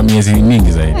nadhani ndio kwa miezi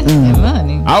mingi zaidi.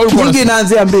 Au nyingi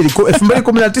inaanzia 2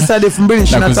 2019 hadi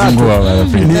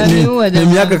 2023 ni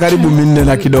miaka karibu 4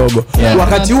 na kidogo.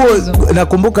 Wakati huo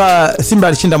nakumbuka Simba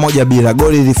alishinda 1-0,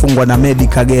 goli lilifungwa na Medi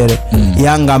Kagere.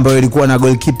 Yanga ambayo ilikuwa na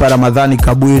goalkeeper Ramadhani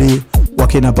Kabwiri,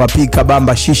 wakina Papika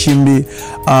Bamba Shishimbi.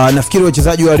 Nafikiri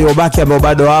wachezaji waliobaki ambao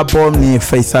bado hapo ni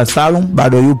Faisal Salum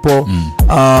bado yupo,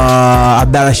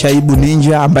 Abdalla Shaibu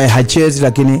Ninja ambaye hachezi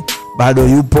lakini bado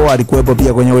yupo, alikuwepo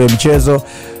pia kwenye ule mchezo.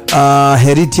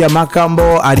 Heritia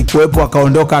Makambo alikuwepo,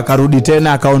 akaondoka akarudi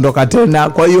tena, akaondoka tena.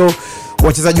 Kwa hiyo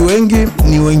wachezaji wengi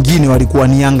ni wengine walikuwa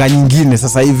ni Yanga nyingine,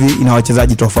 sasa hivi ina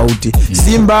wachezaji tofauti.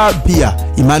 Simba pia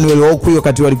Emmanuel Okwi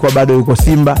wakati walikuwa bado yuko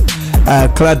Simba.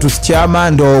 Klatus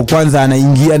Chama ndo kwanza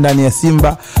anaingia ndani ya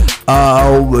Simba.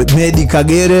 Medi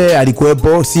Kagere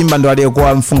alikuwepo Simba, ndo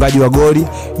aliyekuwa mfungaji wa goli.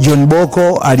 John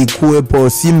Boko alikuwepo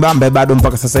Simba ambaye bado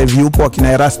mpaka sasa hivi yupo.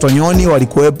 Akina Erasto Nyoni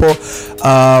walikuwepo.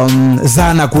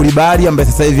 Zana Kulibali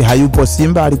ambaye sasa hivi hayupo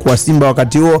Simba, alikuwa Simba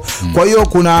wakati huo. Kwa hiyo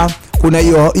kuna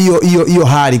hiyo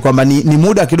hali kwamba ni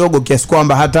muda kidogo kiasi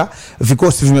kwamba hata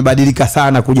vikosi vimebadilika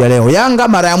sana kuja leo. Yanga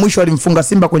mara ya mwisho alimfunga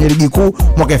Simba kwenye ligi kuu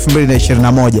mwaka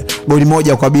 2021 goli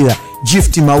 1-0.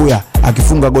 Gift Mauya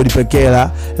akifunga goli pekee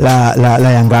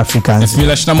la Young Africans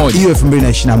 2021. Hiyo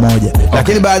 2021.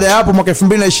 Lakini baada ya hapo mwaka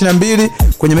 2022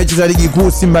 kwenye mechi za ligi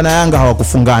kuu Simba na Yanga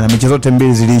hawakufungana. Mechi zote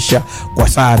mbili zilisha kwa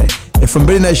sare.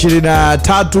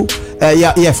 2023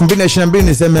 ya 2022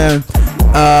 niseme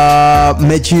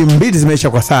mechi mbili zimeisha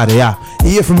kwa sare ya.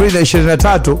 Hii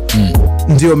 2023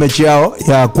 ndio mechi yao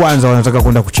ya kwanza wanataka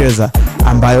kwenda kucheza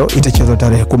ambayo itachezwa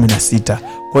tarehe 16.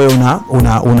 Kwa hiyo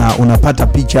unapata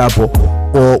picha hapo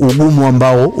ugumu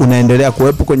ambao unaendelea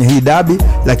kuwepo kwenye hii dabi,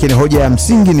 lakini hoja ya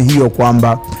msingi ni hiyo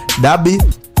kwamba dabi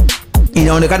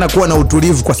inaonekana kuwa na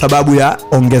utulivu kwa sababu ya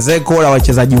ongezeko la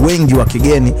wachezaji wengi wa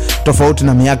kigeni, tofauti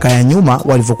na miaka ya nyuma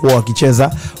walivyokuwa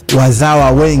wakicheza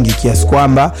wazawa wengi, kiasi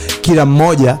kwamba kila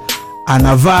mmoja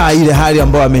anavaa ile hali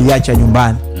ambayo ameiacha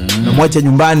nyumbani. Unamwacha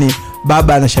nyumbani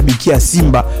baba anashabikia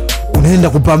Simba, unaenda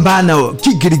kupambana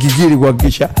kikiri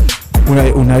kuhakikisha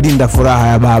unalinda furaha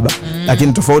ya baba.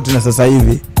 Lakini tofauti na sasa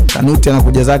hivi, Kanuti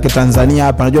anakuja zake Tanzania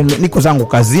hapa, anajua niko zangu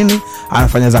kazini,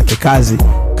 anafanya zake kazi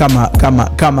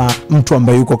kama mtu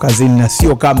ambaye yuko kazini na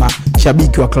sio kama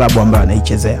shabiki wa klabu ambaye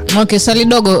anaichezea. Okay, swali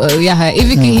dogo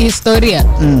hivi kihistoria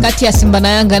kati ya Simba na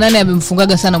Yanga nani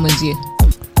amemfungaga sana mwenzie?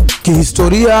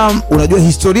 Kihistoria, unajua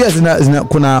historia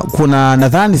kuna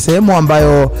nadhani sehemu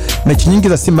ambayo mechi nyingi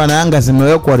za Simba na Yanga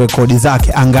zimewekwa rekodi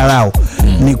zake angalau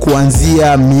ni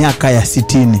kuanzia miaka ya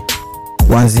 60,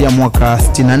 kuanzia mwaka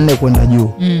 64 kwenda juu.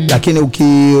 Lakini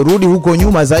ukirudi huko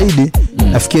nyuma zaidi,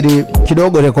 nafikiri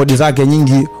kidogo rekodi zake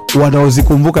nyingi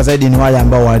wanaozikumbuka zaidi ni wale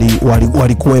ambao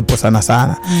walikuwepo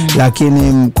sana.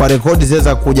 Lakini kwa rekodi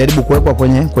ziweza kujaribu kuwekwa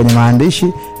kwenye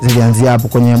maandishi, zilianzia hapo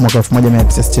kwenye mwaka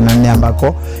 1964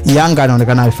 ambako Yanga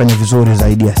anaonekana alifanya vizuri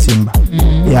zaidi ya Simba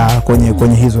ya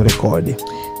kwenye hizo rekodi.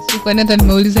 Sikuwa nata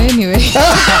nimeuliza anyway.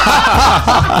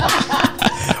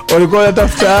 Ulikuwa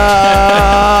unatafuta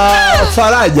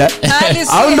faraja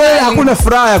au ndio hakuna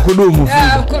furaha ya kudumu?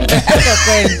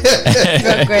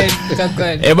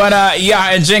 Bwana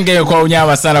ya Njenge kwa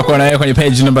unyama sana kwa nawe kwenye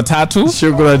page number 3.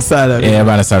 Shukrani sana.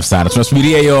 Bwana safi sana.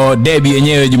 Tunasubiria hiyo derby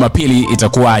yenyewe Jumapili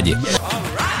itakuwaje.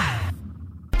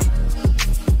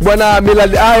 Bwana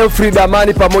Millard Ayo, Frida,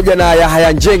 Amani pamoja na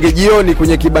Yahya Njenge jioni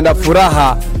kwenye kibanda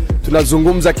furaha.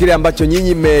 Tunazungumza kile ambacho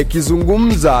nyinyi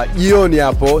mmekizungumza jioni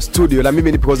hapo studio, na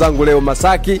mimi nipo zangu leo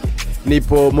Masaki,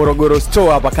 nipo Morogoro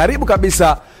store hapa karibu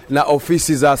kabisa na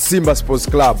ofisi za Simba Sports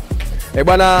Club.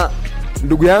 Bwana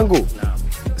ndugu yangu,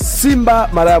 Simba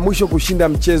mara ya mwisho kushinda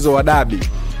mchezo wa dabi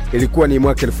ilikuwa ni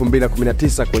mwaka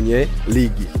 2019 kwenye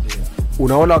ligi.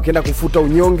 Unaona wakienda kufuta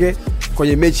unyonge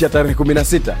kwenye mechi ya tarehe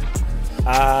 16?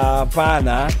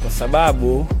 Hapana, kwa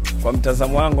sababu kwa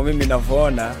mtazamo wangu mimi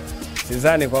ninavyoona,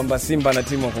 sidhani kwamba Simba na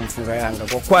timu kumfunga Yanga.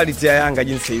 Kwa quality ya Yanga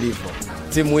jinsi ilivyo,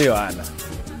 timu hiyo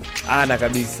ana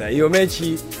kabisa. Hiyo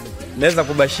mechi naweza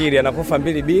kubashiri anakufa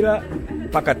 2-0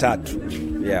 mpaka 3.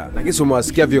 Lakini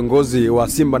umewasikia viongozi wa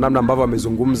Simba namna ambavyo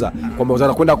wamezungumza kwamba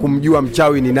watakwenda kumjua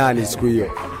mchawi ni nani siku hiyo.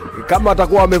 Kama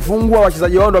watakuwa wamefungwa,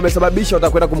 wachezaji wao ndio wamesababisha,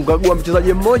 watakwenda kumkagua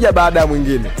mchezaji mmoja baada ya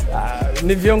mwingine.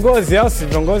 Ni viongozi au si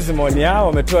viongozi, maoni yao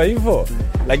wametoa hivyo,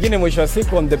 lakini mwisho wa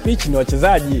siku on the pitch ni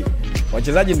wachezaji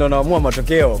ndio wanaamua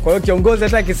matokeo. Kwa hiyo kiongozi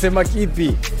hata akisema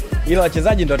kipi, ila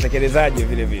wachezaji ndio watekelezaji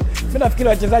vile vile. Mimi nafikiri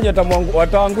wachezaji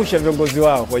wataangusha viongozi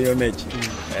wao kwa hiyo mechi.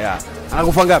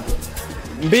 Anakufa ngapi?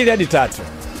 2 hadi 3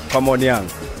 kwa maoni yangu.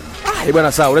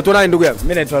 Bwana sawa. Unaitwa nani ndugu yangu?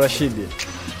 Mimi naitwa Rashidi.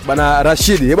 Bwana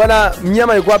Rashidi. Bwana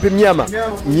Mnyama yuko wapi Mnyama?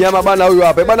 Mnyama bwana huyu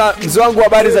hapa. Bwana mzee wangu,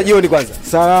 habari za jioni kwanza.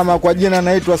 Salama, kwa jina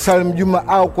naitwa Salim Juma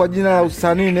au kwa jina la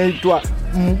usanii naitwa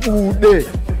Mgude.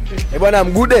 Bwana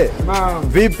Mgude,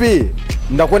 vipi?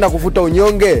 Mnakwenda kufuta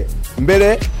unyonge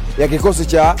mbele ya kikosi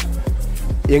cha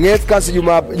Young Africans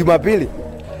Jumapili?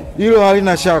 Hilo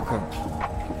halina shaka.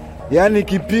 Yaani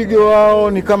kipigo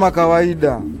wao ni kama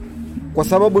kawaida, kwa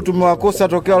sababu tumewakosa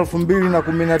tokea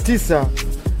 2019.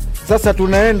 Sasa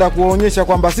tunaenda kuonyesha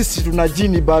kwamba sisi tuna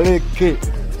jini Baleke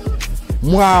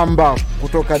mwamba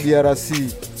kutoka DRC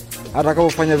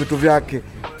atakapofanya vitu vyake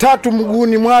 3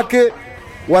 mguuni mwake,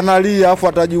 wanalia afu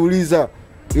atajiuliza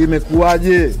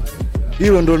imekuaje.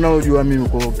 Hilo ndio ninalojua mimi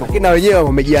kwa hiyo. Lakini na wenyewe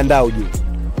wamejiandaa ujue.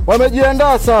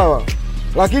 Wamejiandaa sawa,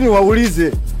 lakini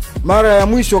waulize mara ya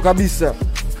mwisho kabisa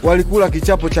walikula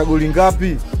kichapo cha goli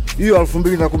ngapi? Hiyo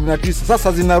 2019.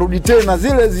 Sasa zinarudi tena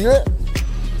zile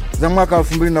za mwaka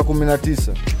 2019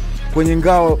 kwenye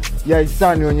ngao ya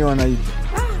hisani wenyewe wanaita.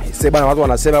 Bwana watu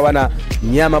wanasema bwana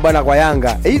Mnyama bwana kwa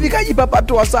Yanga hivi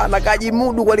kajipapatoa sana,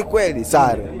 kajimudu kweli kweli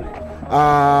sare.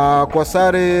 Kwa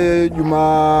sare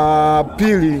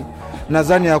Jumapili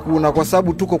nadhani hakuna, kwa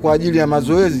sababu tuko kwa ajili ya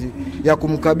mazoezi ya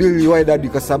kumkabili Wydad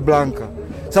Casablanca.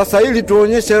 Sasa ili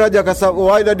tuonyeshe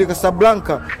Wydad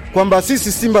Casablanca kwamba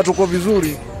sisi Simba tuko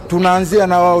vizuri, tunaanzia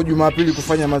na wao Jumapili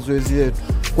kufanya mazoezi yetu.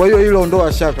 Kwa hiyo hilo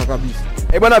ondoa shaka kabisa.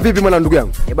 Bwana vipi mwana ndugu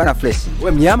yangu? Bwana fresh.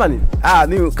 Wewe mnyama ni?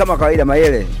 Mimi kama kawaida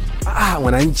Mayele.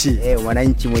 Mwananchi.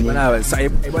 Mwananchi mwenyewe.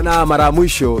 Bwana mara ya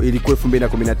mwisho ilikuwa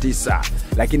 2019,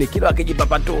 lakini kila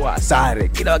wakijipapatua sare,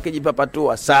 kila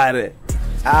wakijipapatua sare.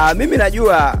 Mimi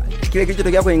najua kile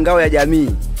kilichotokea kwenye ngao ya jamii.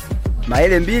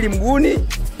 Mayele 2 mguuni,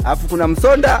 alafu kuna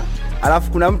Msonda,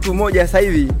 alafu kuna mtu mmoja sasa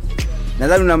hivi.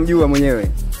 Nadhani unamjua mwenyewe.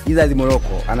 Iza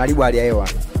Zimoroko, anaribu hali ya hewa.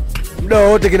 Muda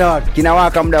wote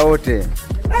kinawaka muda wote.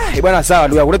 Bwana sawa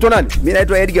ndugu yangu. Unaitwa nani? Mimi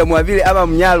naitwa Edgar Mwavile ama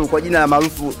Mnyalu kwa jina la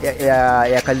maarufu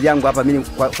ya kazi yangu hapa. Mimi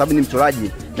kwa sababu ni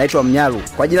mchoraji naitwa Mnyalu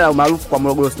kwa jina la maarufu kwa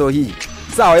Morogoro store hii.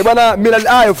 Sawa bwana, Millard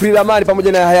Ayo, Frida Amani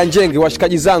pamoja na Yahya Njenge,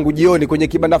 washikaji zangu jioni kwenye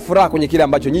kibanda furaha, kwenye kile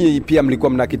ambacho nyinyi pia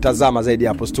mlikuwa mnakitazama zaidi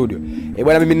hapo studio.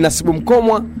 Bwana, mimi ni Nasibu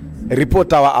Mkomwa,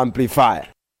 reporter wa Amplifaya.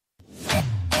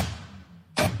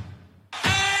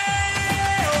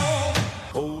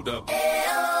 Hold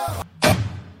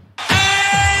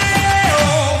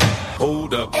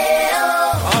up.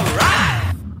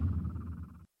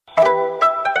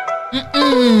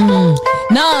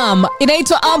 Naam,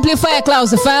 inaitwa Amplifaya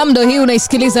Clouds FM, ndo hii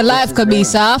unaisikiliza live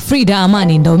kabisa. Frida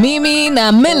Amani ndo mimi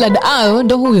na Millard Ayo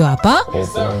ndo huyo hapa.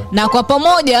 Na kwa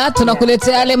pamoja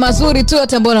tunakuletea yale mazuri tu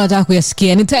yote ambayo unataka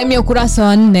kuyasikia. Ni time ya ukurasa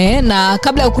wa 4, na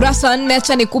kabla ya ukurasa wa 4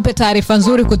 acha nikupe taarifa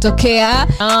nzuri kutokea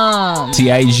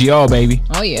TIGO baby.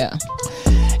 Oh yeah.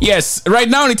 Yes, right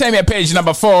now ni time ya page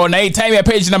number 4, na hii time ya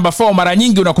page number 4 mara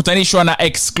nyingi unakutanishwa na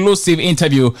exclusive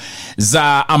interview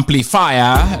za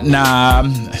Amplifier na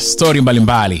story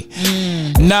mbalimbali.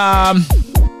 Na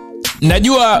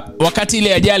najua wakati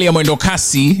ile ajali ya mwendo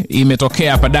kasi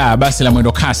imetokea hapa Dar, basi la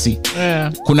mwendo kasi.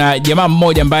 Kuna jamaa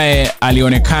mmoja ambaye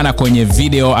alionekana kwenye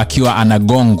video akiwa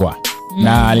anagongwa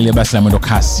na lile basi la mwendo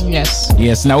kasi.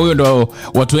 Yes, na huyo ndo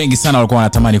watu wengi sana walikuwa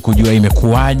wanatamani kujua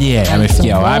imekuaje,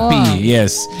 amefikia wapi.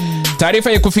 Yes.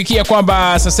 Taarifa ikufikia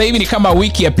kwamba sasa hivi ni kama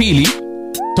wiki ya pili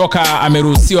toka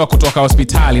ameruhusiwa kutoka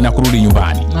hospitali na kurudi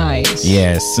nyumbani.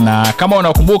 Yes, na kama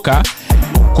unakumbuka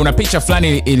kuna picha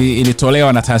fulani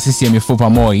ilitolewa na taasisi ya mifupa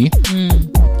MOI.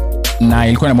 Na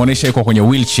ilikuwa inamuonesha yuko kwenye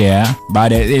wheelchair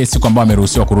baada ya ile siku ambayo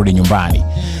ameruhusiwa kurudi nyumbani.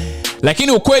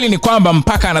 Lakini ukweli ni kwamba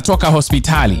mpaka anatoka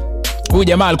hospitali huyu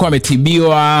jamaa alikuwa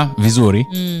ametibiwa vizuri,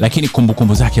 lakini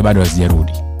kumbukumbu zake bado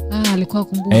hazijarudi. Alikuwa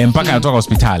kumbukumbu. Mpaka anatoka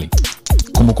hospitali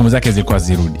kumbukumbu zake zilikuwa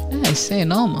zirudi.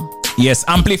 Noma. Yes,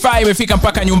 Amplify imefika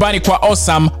mpaka nyumbani kwa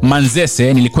Osam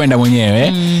Manzese, nilikwenda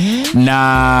mwenyewe.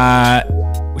 Na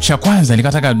cha kwanza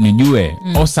nikataka nijue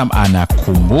Osam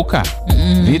anakumbuka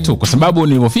vitu, kwa sababu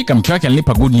nilipofika mke wake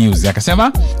alinipa good news.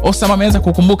 Akasema Osam ameanza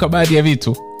kukumbuka baadhi ya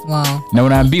vitu. Wow. Na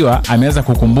unaambiwa ameanza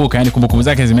kukumbuka, yani kumbukumbu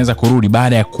zake zimeanza kurudi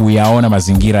baada ya kuyaona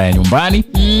mazingira ya nyumbani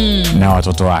na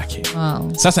watoto wake.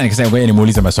 Wow. Sasa nikasema ngoja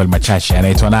nimuulize maswali machache.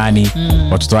 Anaitwa nani?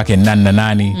 Watoto wake nani na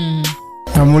nani?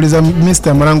 Namuuliza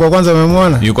Mr. mwanangu wa kwanza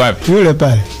umemwona? Yuko wapi? Yule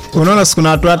pale. Unaona siku na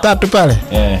watu watatu pale?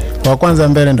 Wa kwanza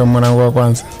mbele ndo mwanangu wa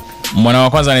kwanza. Mwana wa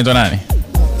kwanza anaitwa nani?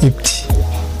 Ibti.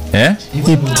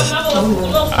 Ibti.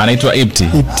 Anaitwa Ibti.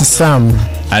 Ibtisam.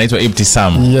 Anaitwa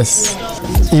Ibtisam. Yes.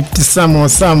 Ibtisam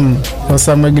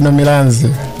Osam Egino Milanzi.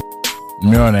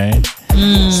 Umeona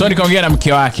So nikaongea na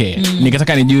mke wake.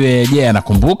 Nikataka nijue je,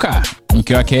 anakumbuka?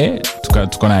 Mke wake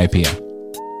tuko naye pia.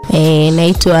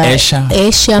 Naitwa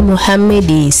Esha Muhammad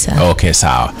Isa. Okay,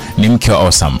 sawa. Ni mke wa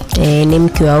Osam. Ni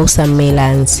mke wa Osam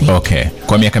Milanzi. Okay.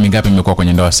 Kwa miaka mingapi mmekuwa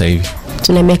kwenye ndoa sasa hivi?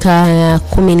 Tuna miaka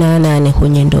 18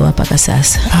 kwenye ndoa mpaka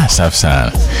sasa. Safi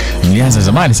sana. Mlianza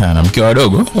zamani sana, mkiwa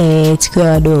wadogo? Tukiwa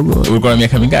wadogo. Ulikuwa na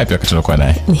miaka mingapi wakati ulikuwa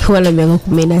naye? Nilikuwa na miaka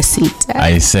 16.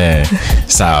 I see.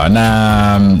 Sawa.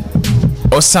 Na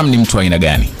Osam ni mtu wa aina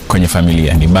gani kwenye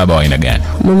familia? Ni baba wa aina gani?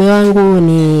 Mume wangu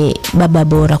ni baba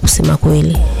bora kusema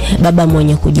kweli. Baba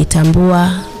mwenye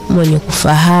kujitambua, mwenye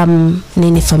kufahamu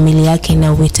nini familia yake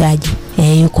na uhitaji.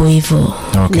 Yuko hivyo.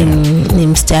 Okay. Ni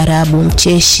mstaarabu,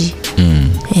 mcheshi.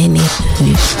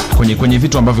 Kwenye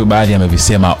vitu ambavyo baadhi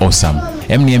amevisema Osam,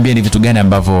 niambie ni vitu gani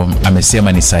ambavyo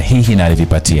amesema ni sahihi na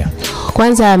alivipatia?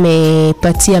 Kwanza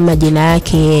amepatia majina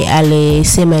yake,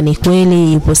 alisema ni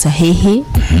kweli yupo sahihi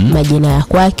majina ya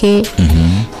kwake.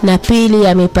 Na pili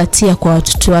amepatia kwa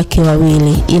watoto wake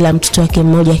wawili, ila mtoto wake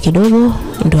mmoja kidogo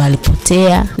ndo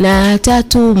alipotea. Na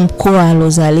tatu mkoa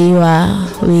alozaliwa,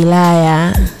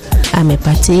 wilaya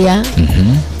amepatia.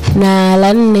 Na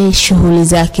la 4 shughuli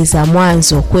zake za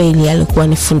mwanzo, kweli alikuwa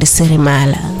ni fundi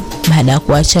seremala. Baada ya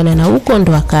kuachana na huko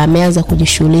ndo akaanza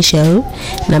kujishughulisha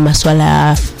na masuala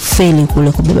ya feli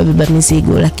kule, kubeba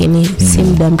mizigo, lakini si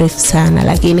muda mrefu sana.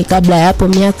 Lakini kabla ya hapo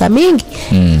miaka mingi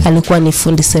alikuwa ni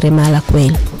fundi seremala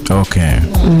kweli. Okay.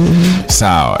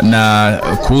 Sawa. Na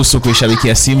kuhusu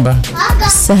kuishabikia Simba?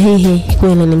 Sahihi,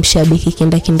 kweli ni mshabiki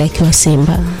kindakindaki wa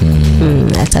Simba.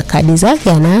 Hata kadi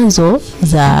zake anazo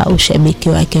za ushabiki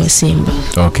wake wa Simba.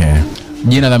 Okay.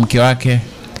 Jina la mke wake?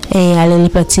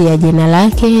 Alinipatia jina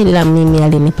lake, la mimi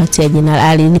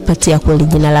alinipatia kweli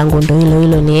jina langu ndo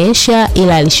hilo ni Esha,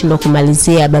 ila alishindwa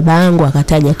kumalizia babangu,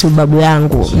 akataja tu babu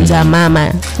yangu. Mzaa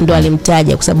mama ndo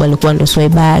alimtaja kwa sababu alikuwa ndo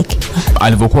swaiba yake.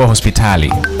 Alipokuwa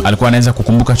hospitali, alikuwa anaweza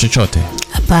kukumbuka chochote?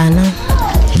 Hapana.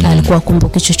 Alikuwa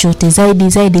kumbuki chochote,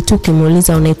 zaidi tu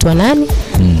kimuuliza unaitwa nani?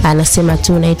 Anasema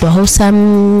tu unaitwa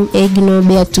Hosam Egno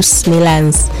Beatus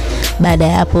Milans. Baada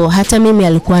ya hapo hata mimi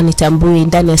alikuwa nitambui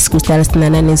ndani ya siku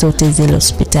 38 zote zile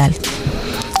hospitali.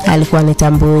 Alikuwa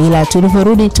nitambui, ila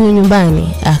tuliporudi tu nyumbani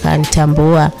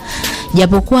akanitambua.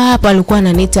 Japokuwa hapa alikuwa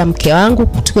ananiita mke wangu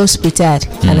kutoka hospitali.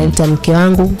 Ananiita mke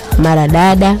wangu, mara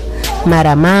dada,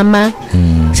 mara mama.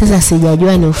 Sasa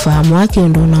sijajua ni ufahamu wake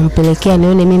ndio unampelekea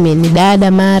nione mimi ni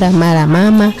dada mara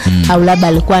mama, au labda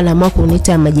alikuwa anaamua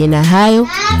kuniita majina hayo.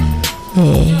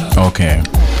 Okay.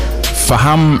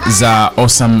 Fahamu za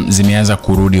Osam zimeanza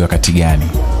kurudi wakati gani?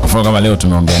 Kwa mfano kama leo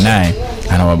tumeongea naye,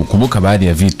 anawakumbuka baadhi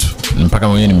ya vitu mpaka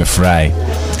mwenyewe nimefurahi.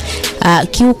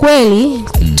 Kiukweli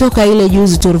toka ile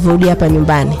juzi tulivyorudi hapa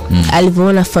nyumbani,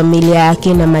 alivyoona familia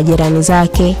yake na majirani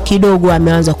zake kidogo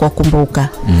ameanza kukumbuka.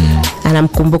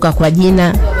 Anamkumbuka kwa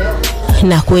jina,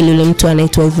 na kweli yule mtu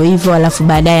anaitwa hivyo, alafu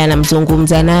baadaye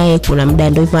anamzungumza naye, kuna muda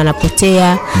ndio hivyo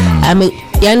anapotea.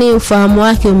 Yani ufahamu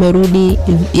wake umerudi,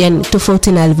 yani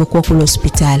tofauti na alivyokuwa kule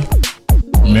hospitali.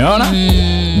 Umeona?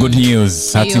 Good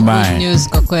news. Hatimaye. Good news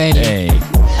kwa kweli.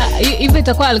 Hivi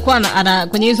itakuwa alikuwa ana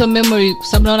kwenye hizo memory, kwa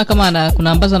sababu naona kama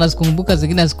kuna ambazo anazikumbuka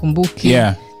zingine hazikumbuki.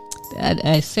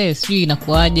 I say sijui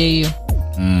inakuaje hiyo.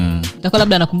 Itakuwa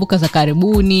labda anakumbuka za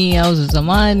karibuni au za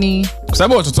zamani. Kwa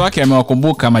sababu watoto wake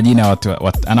amewakumbuka majina watu.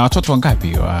 Ana watoto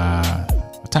wangapi?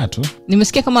 Watatu.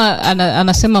 Nimesikia kama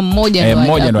anasema mmoja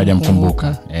ndo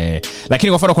hajamkumbuka.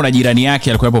 Lakini kwa mfano kuna jirani yake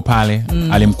alikuwepo pale,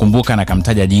 alimkumbuka na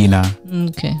akamtaja jina.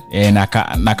 Okay.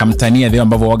 Na kamtania vile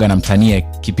ambavyo waga anamtania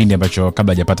kipindi ambacho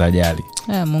kabla hajapata ajali.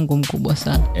 Mungu mkubwa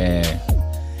sana.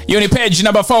 Hiyo ni page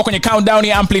number 4 kwenye countdown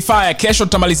ya Amplifaya. Kesho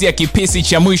tutamalizia kipisi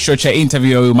cha mwisho cha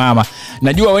interview ya huyu mama.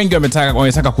 Najua wengi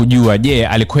wametaka kujua, je,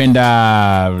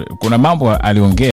 alikwenda kuna mambo aliongea